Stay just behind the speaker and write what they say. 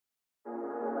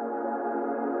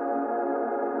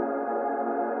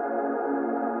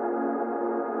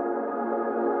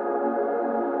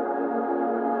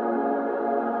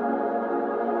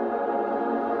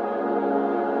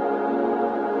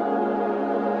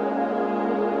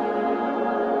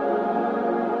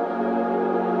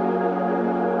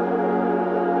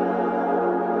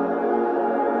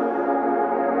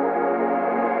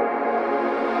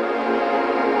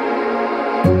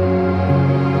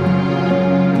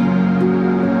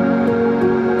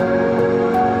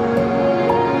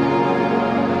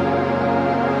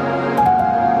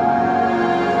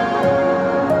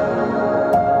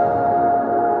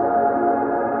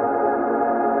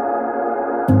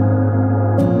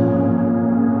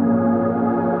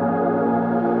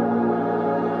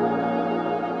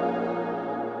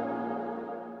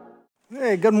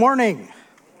good morning.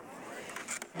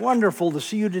 Wonderful to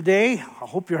see you today. I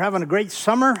hope you're having a great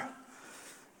summer.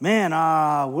 Man,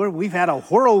 we've had a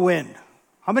whirlwind.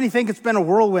 How many think it's been a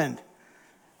whirlwind?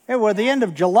 Hey, we're at the end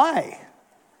of July.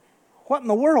 What in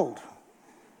the world?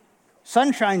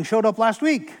 Sunshine showed up last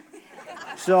week.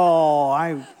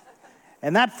 And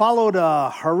that followed a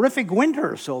horrific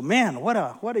winter. So, man, what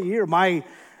a year. My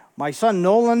son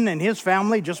Nolan and his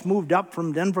family just moved up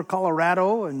from Denver,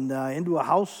 Colorado, and into a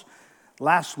house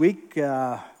last week.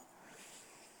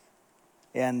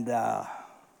 And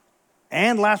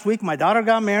last week my daughter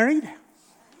got married.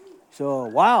 So,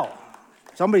 wow.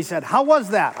 Somebody said, "How was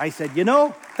that?" I said,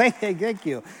 thank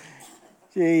you.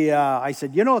 I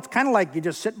said, it's kind of like you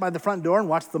just sit by the front door and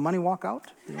watch the money walk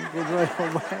out.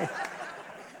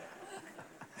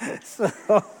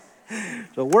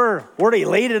 So we're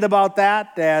elated about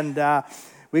that, and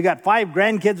we got 5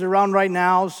 grandkids around right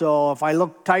now, so if I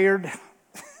look tired,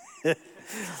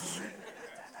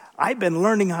 I've been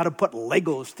learning how to put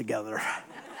Legos together.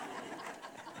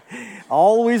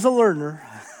 Always a learner.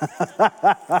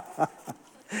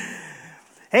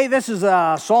 Hey, this is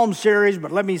a Psalm series,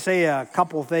 but let me say a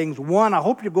couple things. One, I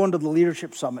hope you're going to the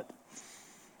Leadership Summit.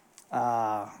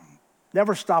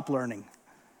 Never stop learning.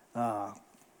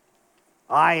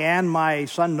 I and my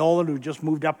son Nolan, who just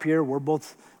moved up here, we're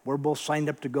both signed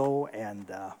up to go,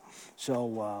 and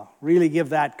so really give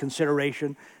that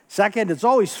consideration. Second, it's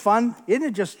always fun, isn't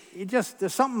it? It just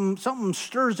there's something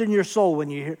stirs in your soul when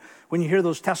you hear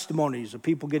those testimonies of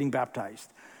people getting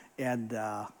baptized, and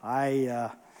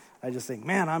I just think,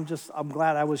 man, I'm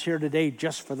glad I was here today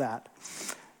just for that.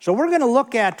 So we're going to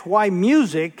look at why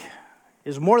music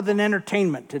is more than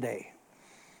entertainment today.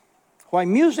 Why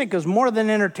music is more than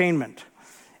entertainment.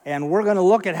 And we're going to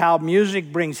look at how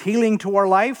music brings healing to our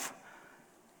life.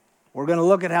 We're going to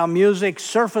look at how music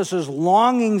surfaces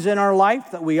longings in our life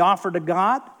that we offer to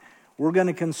God. We're going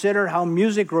to consider how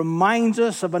music reminds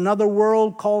us of another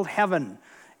world called heaven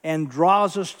and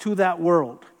draws us to that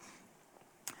world.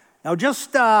 Now,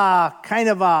 just kind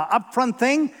of an upfront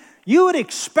thing, you would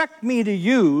expect me to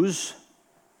use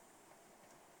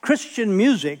Christian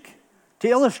music to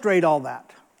illustrate all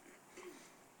that.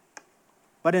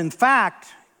 But in fact,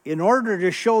 in order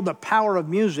to show the power of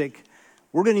music,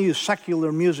 we're going to use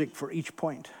secular music for each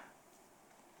point.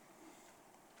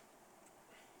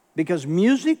 Because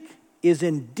music is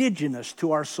indigenous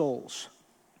to our souls.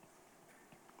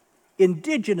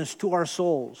 Indigenous to our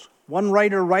souls. One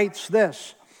writer writes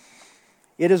this: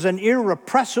 "It is an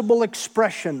irrepressible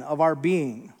expression of our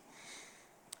being."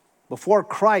 Before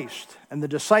Christ and the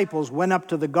disciples went up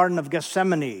to the Garden of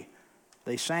Gethsemane,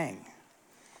 they sang.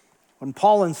 When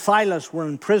Paul and Silas were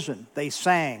in prison, they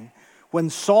sang. When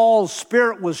Saul's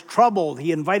spirit was troubled,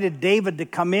 he invited David to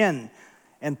come in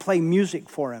and play music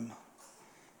for him.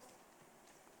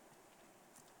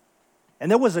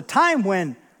 And there was a time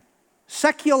when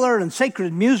secular and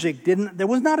sacred music there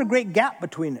was not a great gap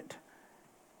between it.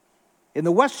 In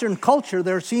the Western culture,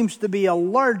 there seems to be a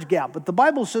large gap, but the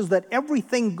Bible says that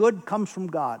everything good comes from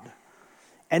God.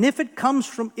 And if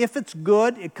it's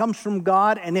good, it comes from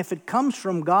God. And if it comes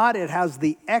from God, it has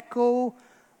the echo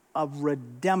of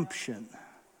redemption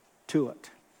to it.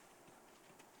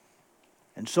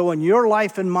 And so in your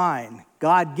life and mine,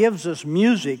 God gives us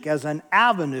music as an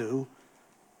avenue,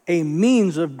 a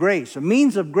means of grace. A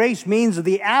means of grace means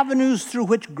the avenues through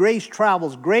which grace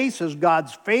travels. Grace is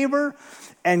God's favor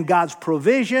and God's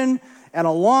provision. And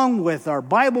along with our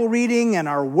Bible reading and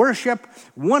our worship,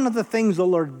 one of the things the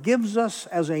Lord gives us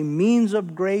as a means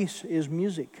of grace is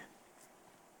music.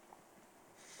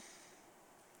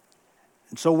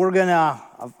 And so we're going to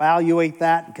evaluate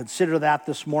that and consider that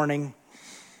this morning.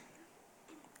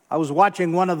 I was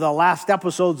watching one of the last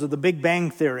episodes of The Big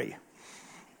Bang Theory,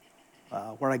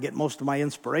 where I get most of my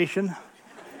inspiration.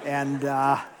 And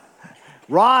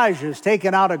Raj has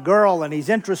taken out a girl, and he's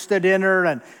interested in her,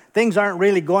 and things aren't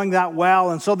really going that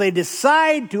well, and so they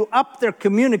decide to up their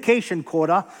communication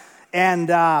quota and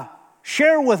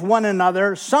share with one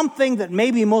another something that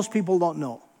maybe most people don't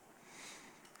know.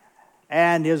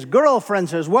 And his girlfriend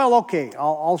says, "Well, okay,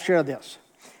 I'll share this.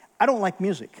 I don't like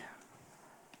music."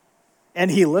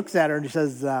 And he looks at her and he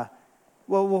says,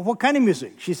 well, what kind of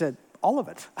music? She said, "All of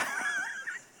it."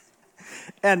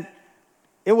 And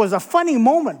it was a funny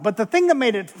moment, but the thing that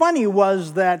made it funny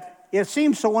was that it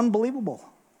seemed so unbelievable.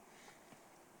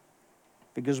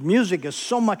 Because music is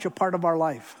so much a part of our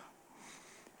life.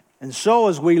 And so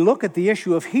as we look at the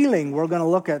issue of healing, we're going to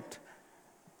look at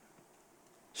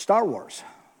Star Wars.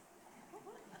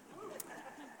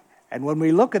 And when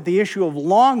we look at the issue of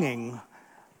longing,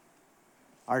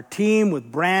 Our team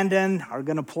with Brandon are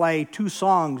going to play 2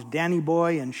 songs, Danny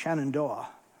Boy and Shenandoah.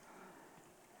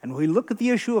 And when we look at the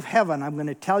issue of heaven, I'm going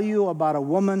to tell you about a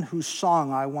woman whose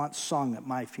song I want sung at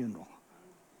my funeral.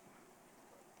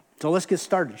 So let's get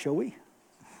started, shall we?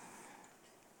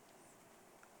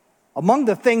 Among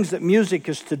the things that music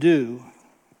is to do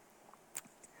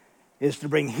is to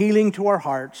bring healing to our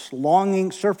hearts,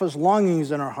 surface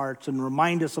longings in our hearts, and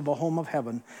remind us of a home of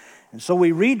heaven. And so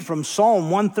we read from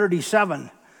Psalm 137,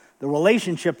 the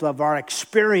relationship of our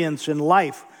experience in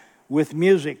life with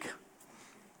music.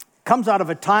 It comes out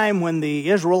of a time when the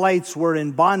Israelites were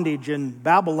in bondage in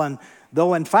Babylon,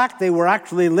 though in fact they were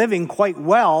actually living quite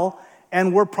well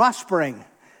and were prospering.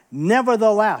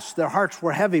 Nevertheless, their hearts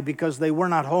were heavy because they were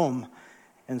not home.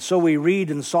 And so we read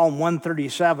in Psalm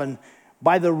 137,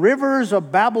 "By the rivers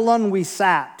of Babylon we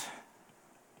sat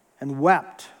and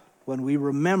wept when we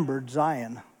remembered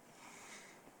Zion.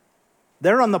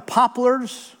 There on the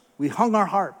poplars we hung our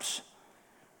harps,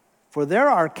 for there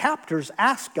our captors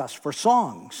asked us for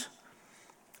songs.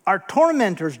 Our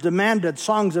tormentors demanded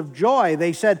songs of joy.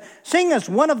 They said, 'Sing us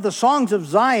one of the songs of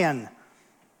Zion.'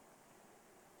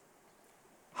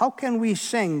 How can we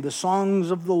sing the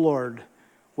songs of the Lord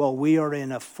while we are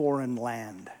in a foreign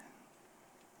land?"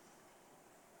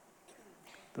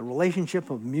 The relationship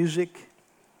of music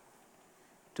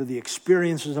to the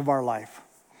experiences of our life.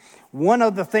 One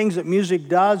of the things that music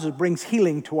does is brings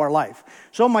healing to our life.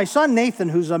 So my son Nathan,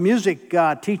 who's a music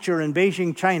teacher in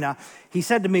Beijing, China, he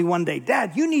said to me one day,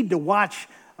 "Dad, you need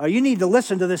to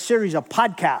listen to this series of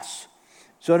podcasts."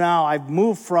 So now I've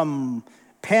moved from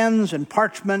pens and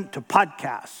parchment to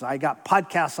podcasts. I got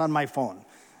podcasts on my phone.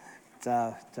 It's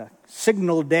a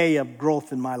signal day of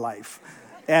growth in my life.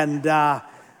 And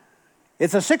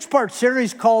it's a 6-part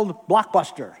series called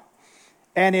Blockbuster.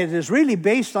 And it is really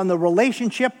based on the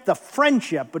relationship, the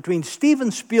friendship between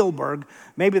Steven Spielberg,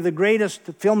 maybe the greatest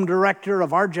film director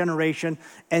of our generation,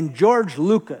 and George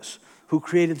Lucas, who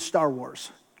created Star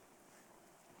Wars.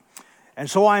 And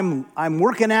so I'm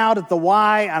working out at the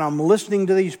Y, and I'm listening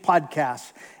to these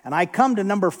podcasts. And I come to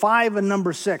number 5 and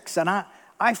number 6, and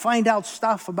I find out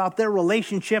stuff about their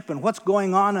relationship and what's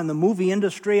going on in the movie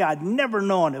industry I'd never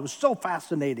known. It was so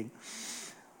fascinating.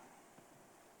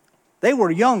 They were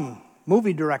young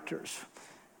movie directors.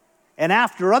 And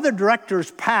after other directors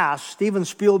passed, Steven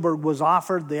Spielberg was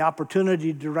offered the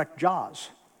opportunity to direct Jaws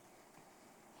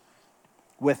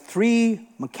with 3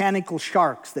 mechanical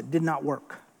sharks that did not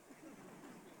work.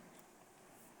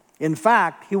 In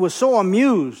fact, he was so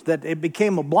amused that it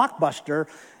became a blockbuster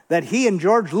that he and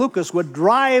George Lucas would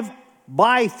drive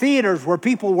by theaters where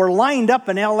people were lined up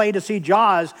in L.A. to see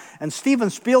Jaws, and Steven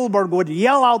Spielberg would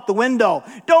yell out the window,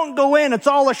 "Don't go in, it's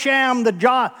all a sham,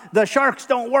 the sharks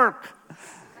don't work."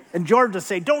 And George would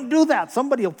say, "Don't do that,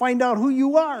 somebody will find out who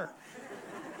you are."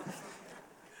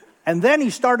 And then he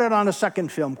started on a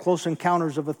second film, Close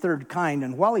Encounters of a Third Kind,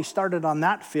 and while he started on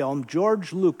that film,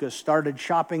 George Lucas started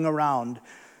shopping around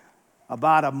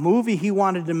about a movie he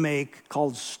wanted to make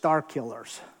called Star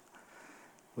Killers,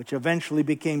 which eventually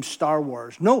became Star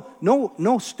Wars.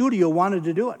 No studio wanted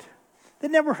to do it.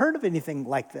 They'd never heard of anything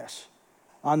like this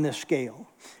on this scale.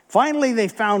 Finally, they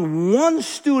found one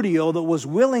studio that was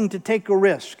willing to take a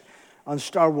risk on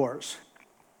Star Wars.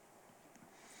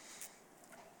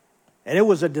 And it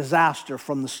was a disaster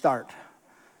from the start.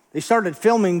 They started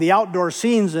filming the outdoor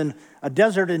scenes in a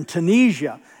desert in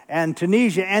Tunisia, and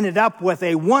Tunisia ended up with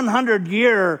a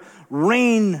 100-year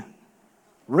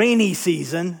rainy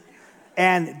season.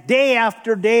 And day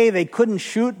after day, they couldn't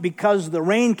shoot because the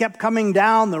rain kept coming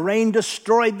down. The rain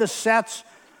destroyed the sets.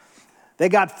 They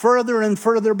got further and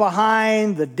further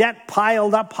behind. The debt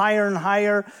piled up higher and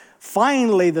higher.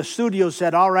 Finally, the studio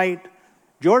said, "All right,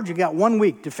 George, you got 1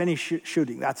 week to finish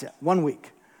shooting. That's it, 1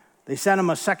 week." They sent him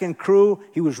a second crew.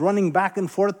 He was running back and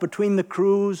forth between the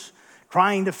crews,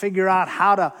 trying to figure out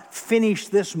how to finish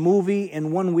this movie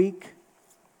in 1 week.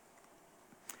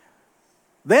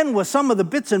 Then with some of the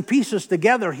bits and pieces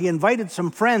together, he invited some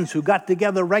friends who got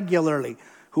together regularly,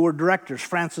 who were directors,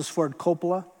 Francis Ford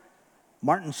Coppola,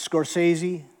 Martin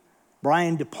Scorsese,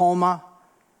 Brian De Palma,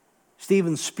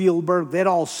 Steven Spielberg. They'd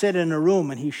all sit in a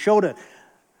room, and he showed it.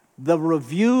 The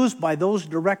reviews by those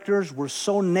directors were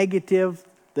so negative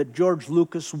that George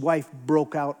Lucas' wife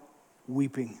broke out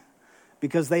weeping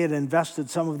because they had invested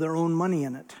some of their own money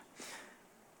in it.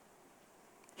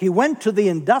 He went to the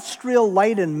Industrial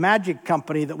Light and Magic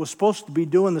Company that was supposed to be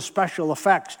doing the special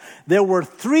effects. There were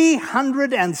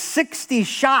 360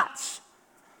 shots.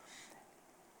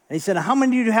 And he said, "How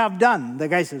many do you have done?" The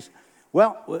guy says,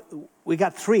 "Well, we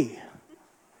got 3. He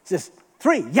says,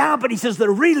 3? Yeah, but he says,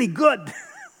 they're really good.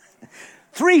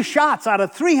 3 shots out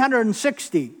of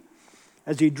 360.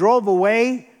 As he drove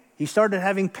away, he started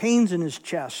having pains in his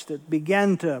chest. It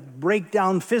began to break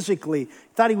down physically. He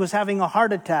thought he was having a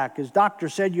heart attack. His doctor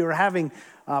said, you're having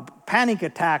panic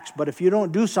attacks, but if you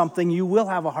don't do something, you will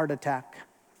have a heart attack.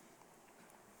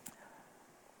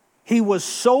 He was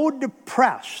so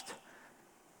depressed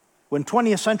when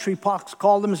 20th Century Fox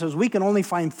called him and says, we can only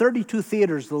find 32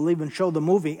 theaters that will even show the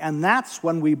movie, and that's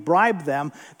when we bribe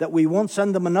them that we won't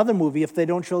send them another movie if they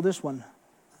don't show this one.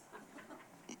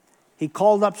 He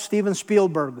called up Steven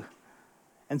Spielberg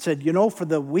and said, for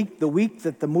the week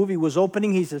that the movie was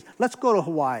opening, he says, let's go to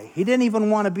Hawaii. He didn't even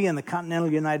want to be in the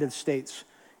continental United States.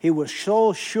 He was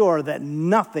so sure that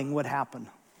nothing would happen.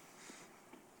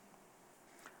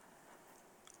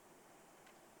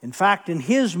 In fact, in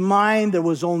his mind, there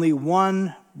was only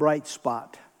one bright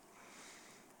spot.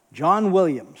 John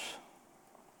Williams,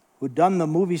 who'd done the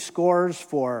movie scores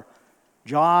for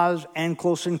Jaws and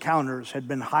Close Encounters, had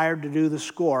been hired to do the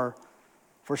score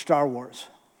for Star Wars.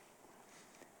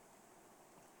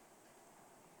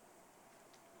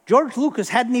 George Lucas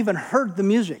hadn't even heard the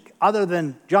music other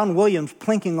than John Williams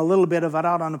plinking a little bit of it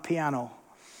out on a piano.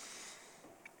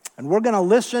 And we're going to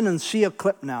listen and see a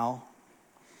clip now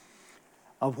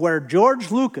of where George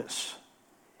Lucas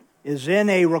is in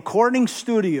a recording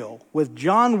studio with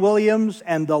John Williams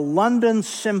and the London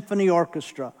Symphony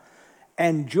Orchestra.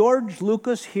 And George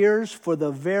Lucas hears for the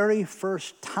very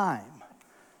first time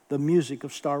the music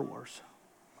of Star Wars.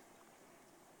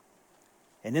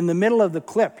 And in the middle of the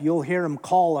clip, you'll hear him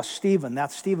call a Steven.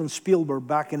 That's Steven Spielberg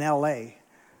back in L.A.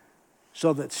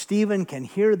 so that Steven can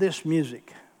hear this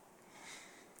music.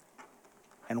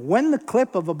 And when the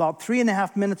clip of about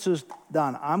 3.5 minutes is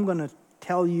done, I'm going to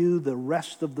tell you the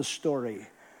rest of the story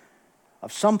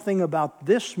of something about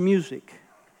this music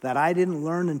that I didn't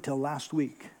learn until last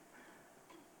week,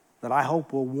 that I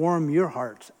hope will warm your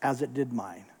hearts as it did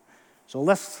mine. So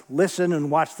let's listen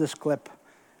and watch this clip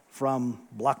from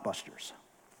Blockbusters.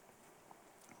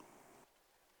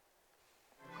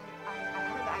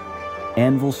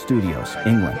 Anvil Studios,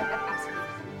 England.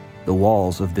 The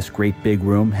walls of this great big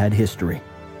room had history.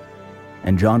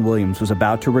 And John Williams was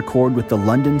about to record with the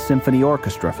London Symphony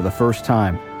Orchestra for the first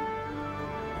time.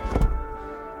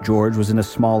 George was in a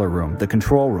smaller room, the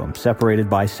control room, separated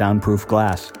by soundproof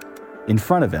glass. In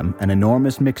front of him, an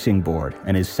enormous mixing board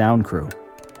and his sound crew.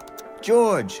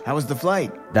 George, how was the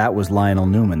flight? That was Lionel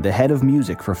Newman, the head of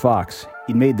music for Fox.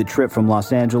 He'd made the trip from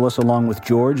Los Angeles along with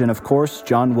George and, of course,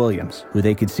 John Williams, who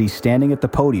they could see standing at the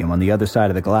podium on the other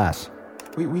side of the glass.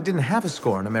 We didn't have a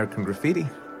score on American Graffiti.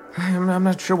 I'm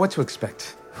not sure what to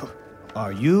expect.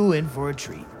 Are you in for a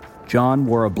treat? John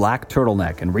wore a black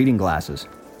turtleneck and reading glasses,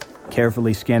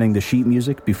 carefully scanning the sheet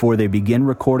music before they begin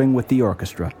recording with the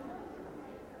orchestra.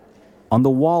 On the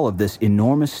wall of this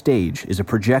enormous stage is a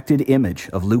projected image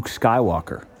of Luke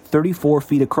Skywalker, 34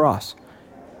 feet across.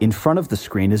 In front of the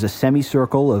screen is a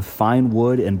semicircle of fine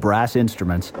wood and brass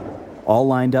instruments, all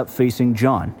lined up facing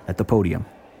John at the podium.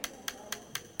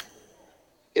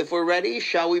 If we're ready,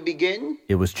 shall we begin?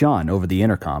 It was John over the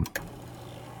intercom.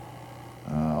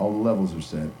 All the levels are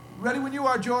set. Ready when you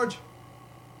are, George.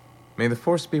 May the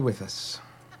Force be with us.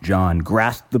 John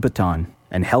grasped the baton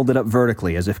and held it up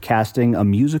vertically as if casting a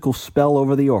musical spell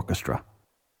over the orchestra.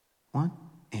 1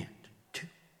 and 2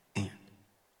 and...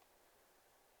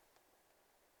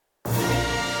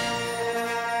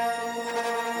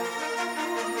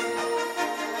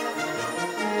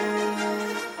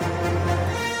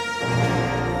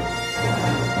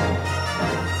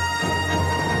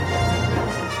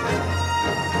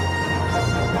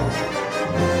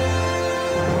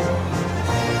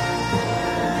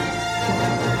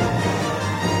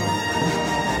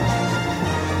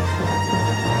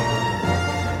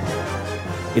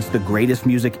 It's the greatest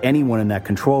music anyone in that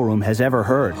control room has ever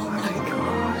heard. Oh my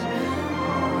God.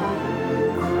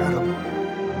 Incredible.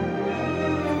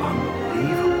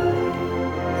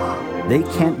 Unbelievable. They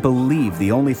can't believe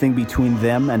the only thing between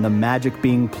them and the magic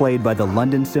being played by the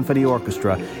London Symphony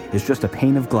Orchestra is just a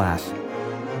pane of glass.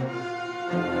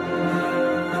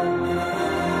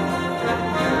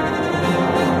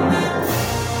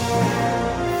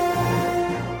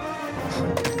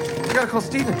 I gotta call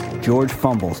Steven. George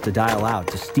fumbles to dial out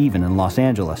to Steven in Los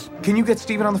Angeles. Can you get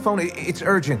Steven on the phone? It's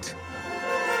urgent.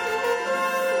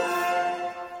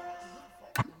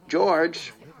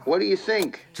 George, what do you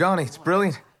think? Johnny, it's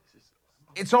brilliant.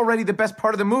 It's already the best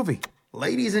part of the movie.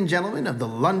 Ladies and gentlemen of the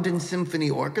London Symphony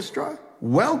Orchestra,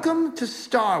 welcome to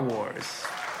Star Wars.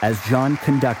 As John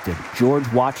conducted, George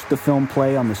watched the film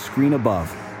play on the screen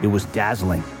above. It was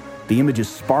dazzling. The images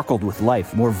sparkled with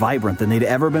life, more vibrant than they'd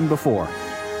ever been before.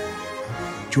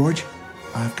 George,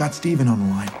 I've got Steven on the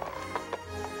line.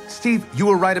 Steve, you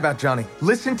were right about Johnny.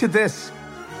 Listen to this.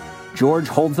 George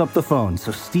holds up the phone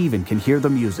so Steven can hear the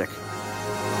music.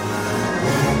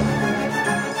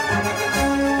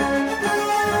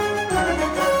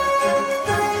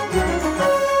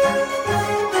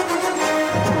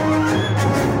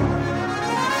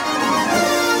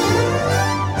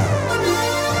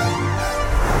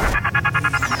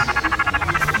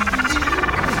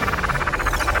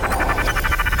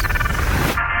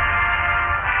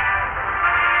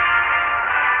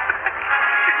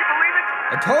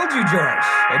 I told you, George.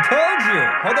 I told you.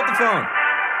 Hold up the phone.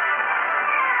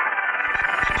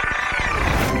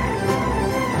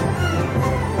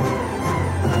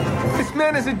 This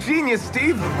man is a genius,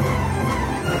 Steve.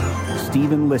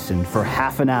 Steven listened for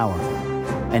half an hour.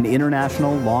 An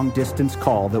international long-distance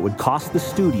call that would cost the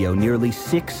studio nearly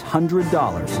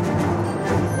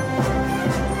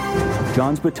 $600.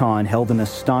 John's baton held an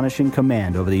astonishing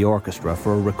command over the orchestra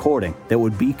for a recording that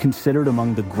would be considered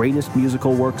among the greatest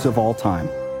musical works of all time.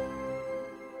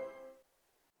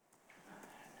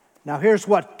 Now here's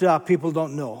what people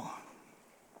don't know.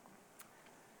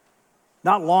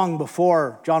 Not long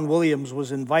before John Williams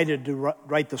was invited to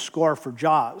write the score for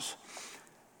Jaws,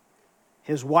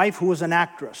 his wife, who was an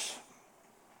actress,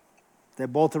 they're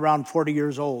both around 40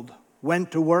 years old,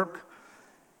 went to work,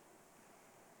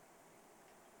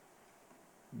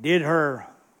 did her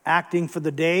acting for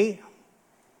the day,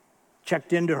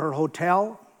 checked into her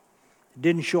hotel,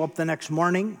 didn't show up the next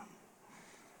morning.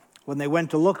 When they went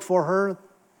to look for her,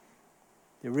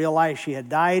 they realized she had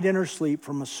died in her sleep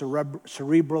from a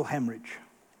cerebral hemorrhage.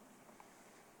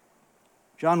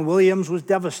 John Williams was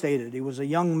devastated. He was a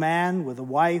young man with a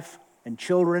wife and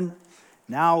children.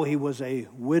 Now he was a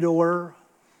widower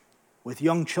with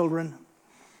young children.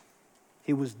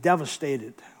 He was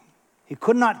devastated. He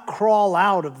could not crawl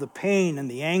out of the pain and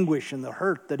the anguish and the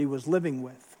hurt that he was living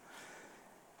with.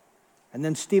 And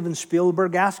then Steven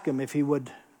Spielberg asked him if he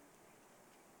would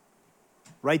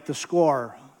write the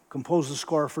score, compose the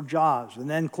score for Jaws, and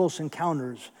then Close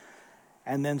Encounters,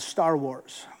 and then Star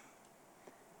Wars.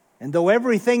 And though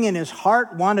everything in his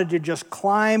heart wanted to just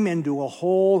climb into a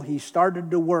hole, he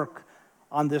started to work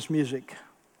on this music.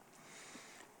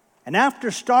 And after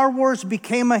Star Wars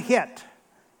became a hit,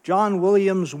 John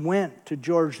Williams went to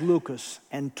George Lucas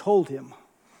and told him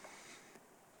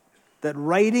that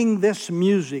writing this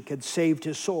music had saved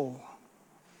his soul,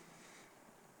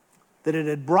 that it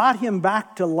had brought him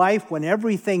back to life when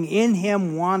everything in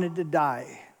him wanted to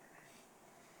die,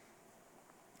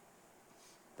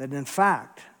 that in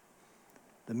fact,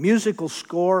 the musical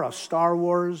score of Star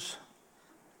Wars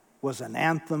was an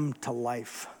anthem to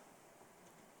life.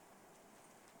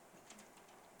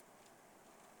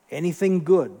 Anything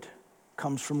good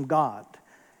comes from God.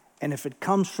 And if it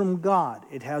comes from God,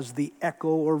 it has the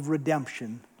echo of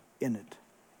redemption in it.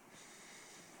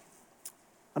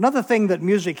 Another thing that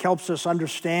music helps us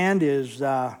understand is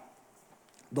the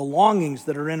longings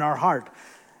that are in our heart.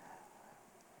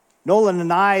 Nolan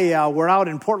and I were out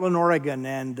in Portland, Oregon,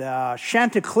 and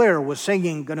Chanticleer was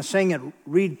going to sing at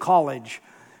Reed College.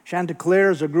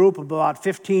 Chanticleer is a group of about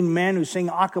 15 men who sing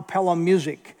a cappella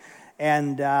music.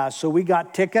 And so we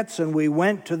got tickets and we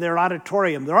went to their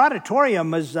auditorium. Their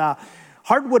auditorium is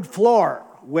hardwood floor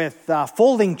with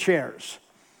folding chairs.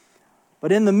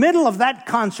 But in the middle of that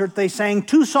concert, they sang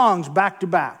two songs back to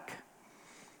back.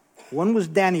 One was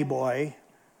Danny Boy,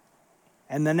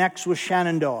 and the next was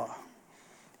Shenandoah.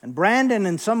 And Brandon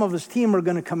and some of his team are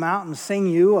going to come out and sing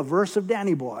you a verse of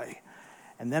Danny Boy.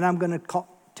 And then I'm going to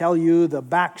tell you the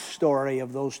backstory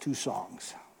of those two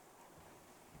songs.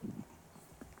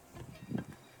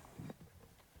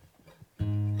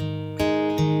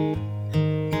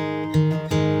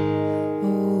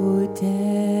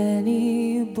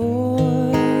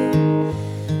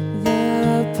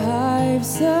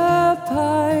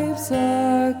 Pipes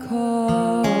are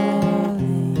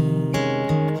calling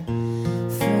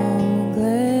from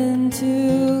glen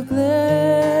to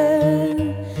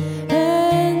glen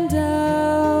and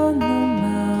down the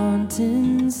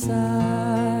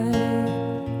mountainside.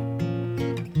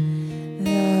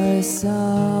 The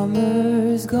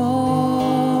summer's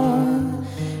gone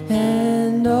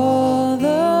and all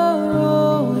the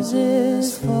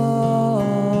roses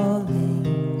falling.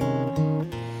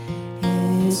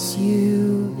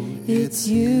 It's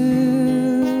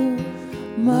you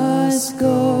must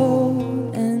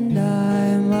go and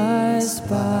I must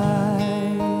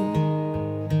bide.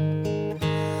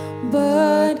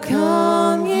 But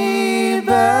come ye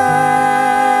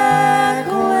back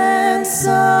when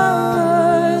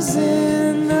summer's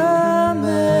in the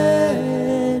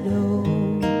meadow,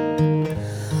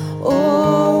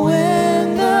 or when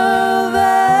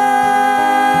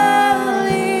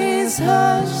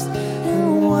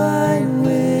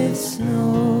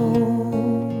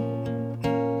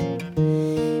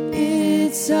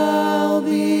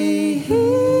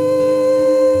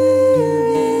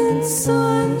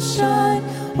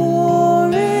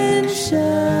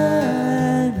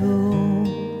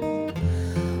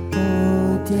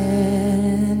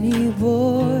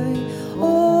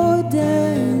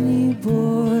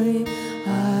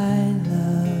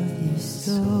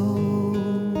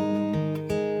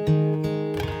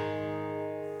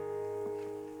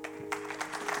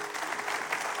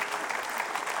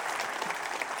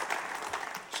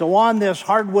So on this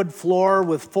hardwood floor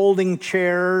with folding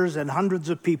chairs and hundreds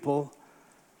of people,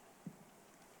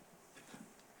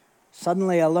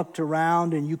 suddenly I looked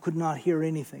around and you could not hear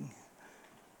anything.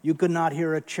 You could not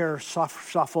hear a chair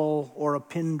shuffle or a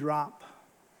pin drop.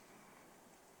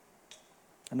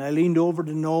 And I leaned over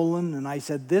to Nolan and I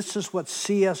said, this is what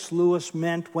C.S. Lewis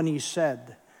meant when he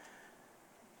said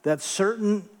that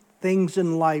certain things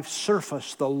in life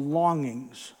surface the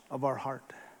longings of our heart.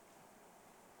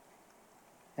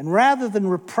 And rather than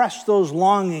repress those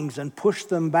longings and push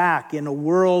them back in a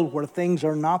world where things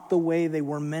are not the way they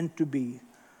were meant to be,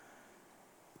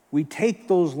 we take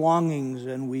those longings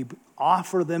and we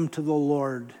offer them to the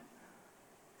Lord,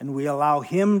 and we allow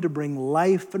Him to bring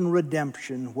life and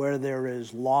redemption where there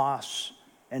is loss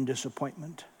and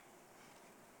disappointment.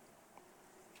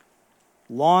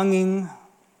 Longing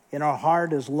in our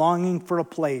heart is longing for a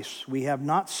place we have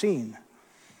not seen,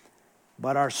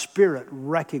 but our spirit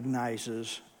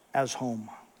recognizes as home.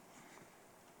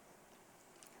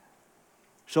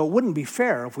 So it wouldn't be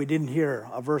fair if we didn't hear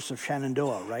a verse of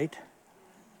Shenandoah, right?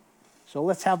 So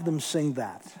let's have them sing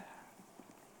that.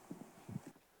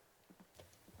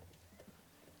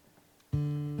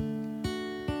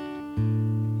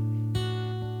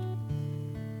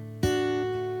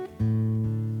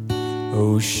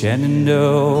 Oh,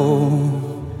 Shenandoah,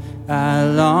 I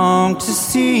long to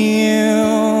see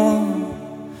you.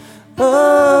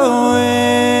 Oh,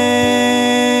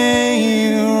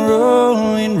 you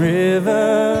rolling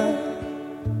river.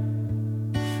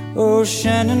 Oh,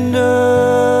 Shenandoah,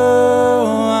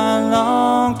 I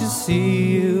long to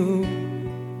see you.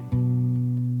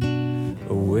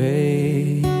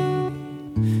 Away,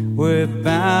 we're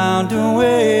bound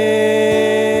away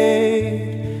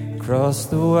across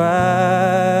the wide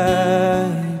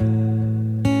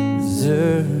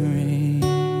Missouri.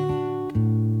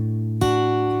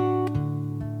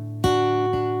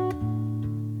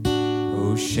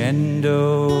 Oh,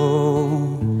 Shenandoah,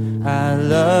 I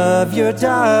love your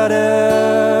daughter.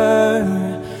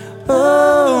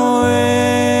 Oh,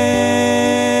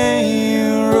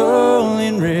 you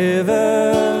rolling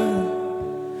river.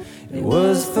 It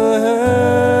was for her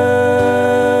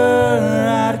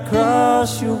right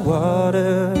across your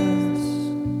waters.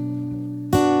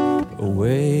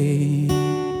 Away,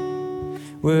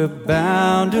 we're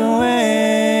bound away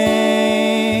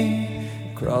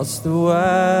across the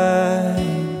wide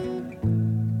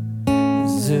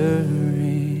Missouri.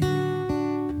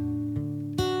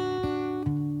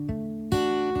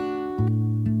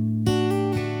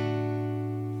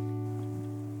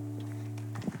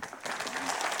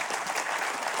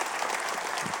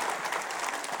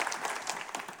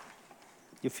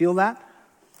 You feel that?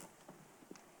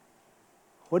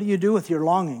 What do you do with your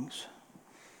longings?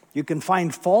 You can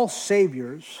find false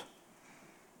saviors,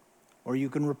 or you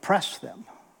can repress them,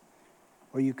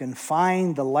 or you can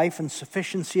find the life and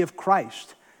sufficiency of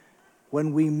Christ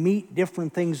when we meet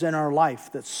different things in our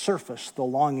life that surface the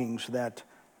longings that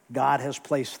God has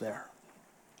placed there.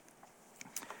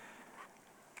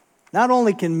 Not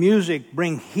only can music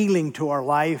bring healing to our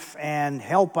life and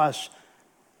help us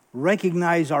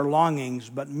recognize our longings,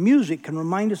 but music can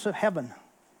remind us of heaven.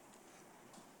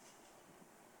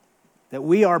 That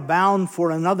we are bound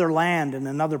for another land and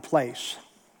another place.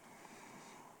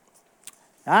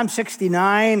 I'm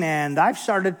 69 and I've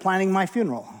started planning my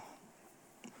funeral.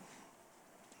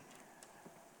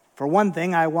 For one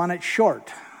thing, I want it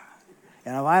short.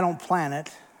 And if I don't plan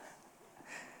it,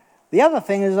 the other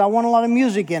thing is I want a lot of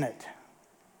music in it.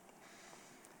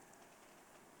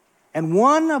 And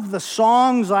one of the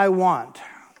songs I want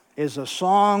is a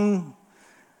song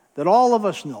that all of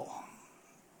us know,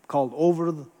 called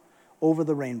Over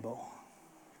the Rainbow.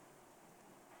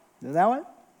 Is that what?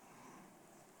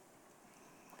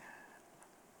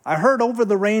 I heard Over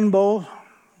the Rainbow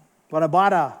when I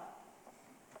bought a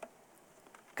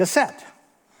cassette.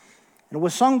 And it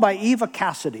was sung by Eva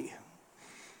Cassidy.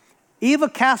 Eva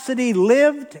Cassidy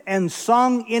lived and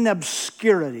sung in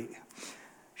obscurity.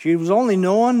 She was only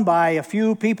known by a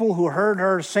few people who heard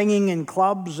her singing in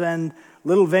clubs and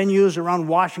little venues around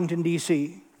Washington,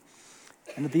 D.C.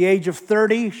 And at the age of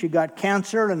 30, she got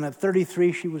cancer, and at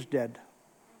 33, she was dead.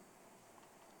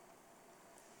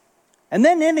 And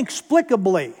then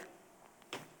inexplicably,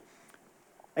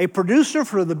 a producer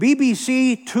for the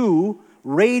BBC Two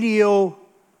radio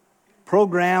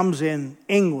programs in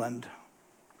England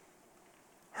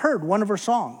heard one of her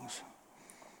songs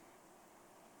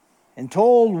and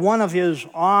told one of his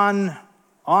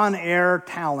on-air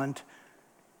talent,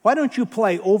 why don't you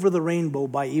play Over the Rainbow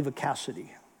by Eva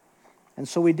Cassidy? And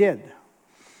so we did.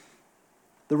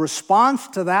 The response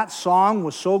to that song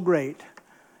was so great,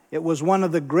 It was one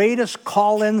of the greatest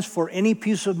call-ins for any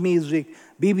piece of music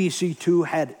BBC Two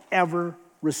had ever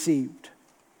received.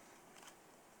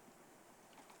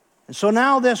 And so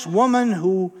now this woman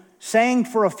who sang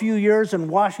for a few years in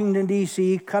Washington,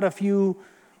 D.C., cut a few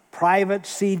private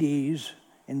CDs,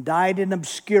 and died in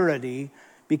obscurity,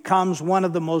 becomes one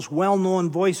of the most well-known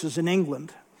voices in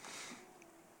England.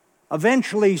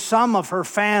 Eventually, some of her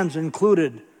fans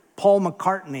included Paul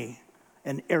McCartney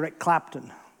and Eric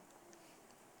Clapton.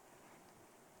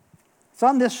 It's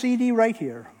on this CD right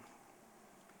here,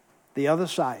 The Other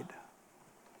Side.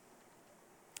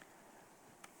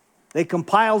 They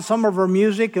compiled some of her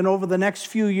music, and over the next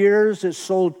few years, it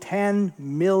sold 10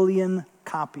 million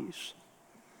copies.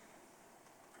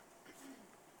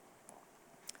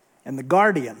 And The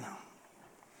Guardian,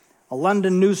 a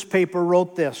London newspaper,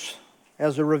 wrote this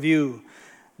as a review.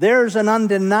 There's an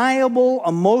undeniable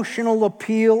emotional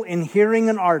appeal in hearing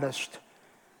an artist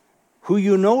who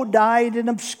you know died in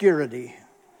obscurity,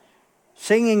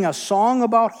 singing a song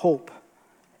about hope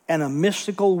and a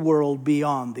mystical world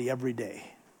beyond the everyday.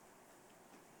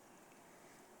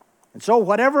 And so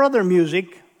whatever other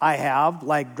music I have,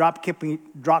 like Drop Kick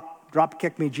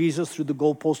Me Jesus Through the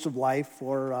Goalpost of Life,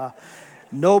 or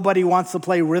Nobody Wants to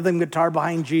Play Rhythm Guitar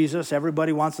Behind Jesus,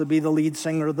 everybody wants to be the lead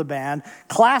singer of the band,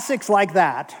 classics like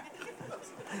that,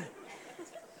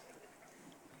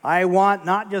 I want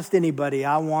not just anybody,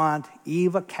 I want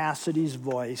Eva Cassidy's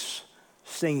voice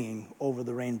singing over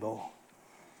the rainbow.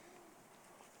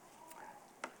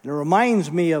 It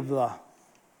reminds me of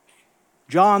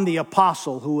John the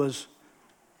Apostle, who was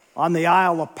on the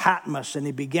Isle of Patmos, and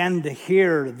he began to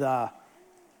hear the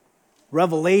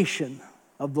revelation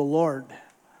of the Lord.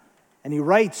 And he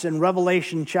writes in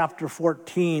Revelation chapter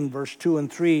 14, verse 2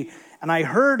 and 3, and I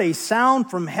heard a sound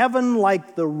from heaven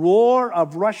like the roar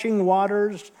of rushing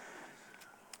waters,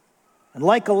 and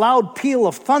like a loud peal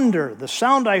of thunder. The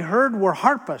sound I heard were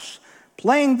harpists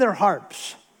playing their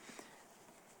harps.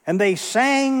 And they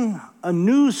sang a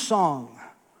new song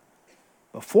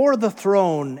before the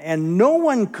throne, and no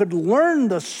one could learn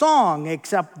the song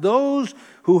except those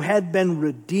who had been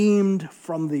redeemed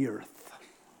from the earth.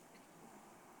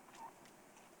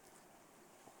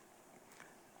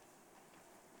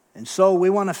 And so we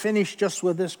want to finish just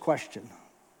with this question.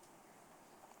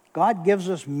 God gives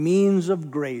us means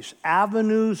of grace,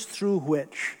 avenues through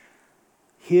which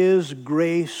His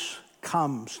grace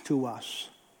comes to us.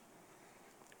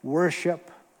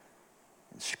 Worship,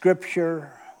 and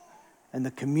Scripture, and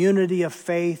the community of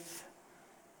faith,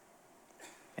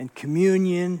 and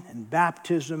communion, and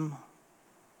baptism.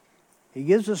 He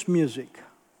gives us music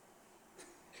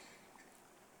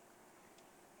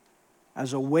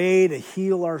as a way to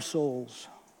heal our souls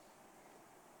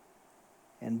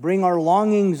and bring our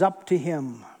longings up to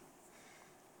Him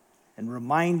and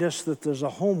remind us that there's a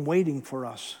home waiting for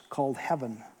us called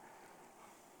heaven,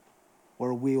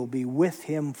 where we'll be with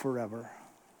Him forever.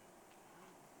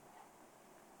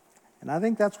 And I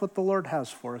think that's what the Lord has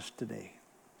for us today.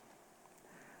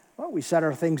 Well, we set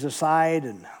our things aside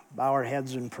and bow our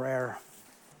heads in prayer.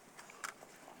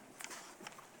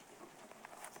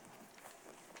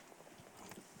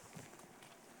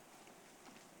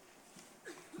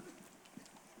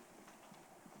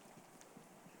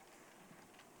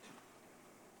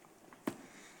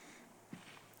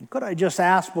 Could I just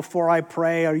ask before I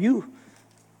pray, are you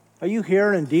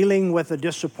here and dealing with a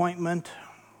disappointment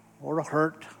or a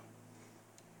hurt?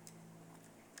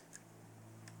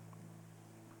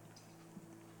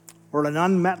 Or an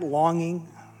unmet longing?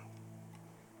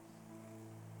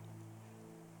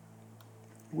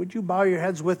 Would you bow your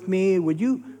heads with me? Would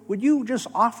you just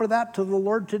offer that to the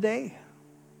Lord today?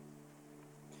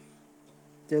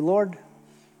 Say, Lord,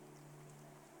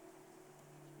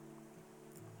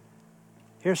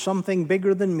 here's something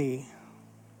bigger than me.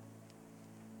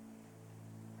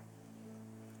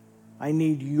 I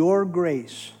need your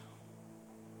grace.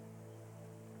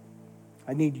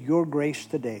 I need your grace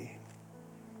today.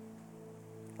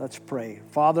 Let's pray.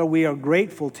 Father, we are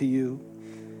grateful to you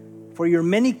for your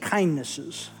many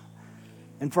kindnesses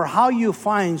and for how you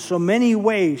find so many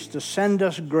ways to send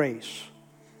us grace,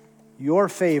 your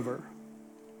favor,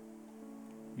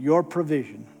 your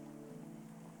provision.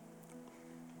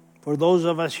 For those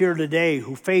of us here today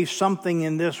who face something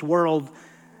in this world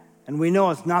and we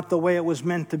know it's not the way it was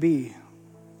meant to be,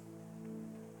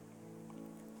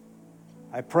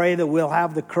 I pray that we'll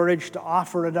have the courage to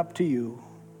offer it up to you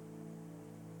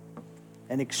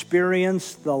and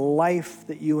experience the life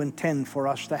that you intend for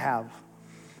us to have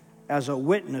as a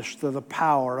witness to the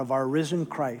power of our risen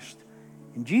Christ.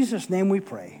 In Jesus' name we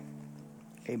pray.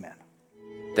 Amen.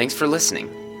 Thanks for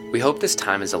listening. We hope this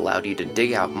time has allowed you to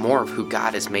dig out more of who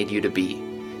God has made you to be.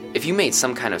 If you made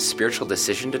some kind of spiritual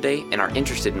decision today and are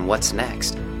interested in what's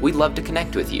next, we'd love to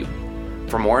connect with you.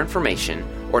 For more information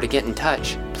or to get in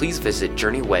touch, please visit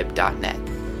journeyweb.net.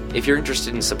 If you're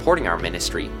interested in supporting our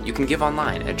ministry, you can give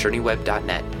online at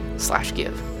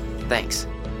journeyweb.net/give. Thanks.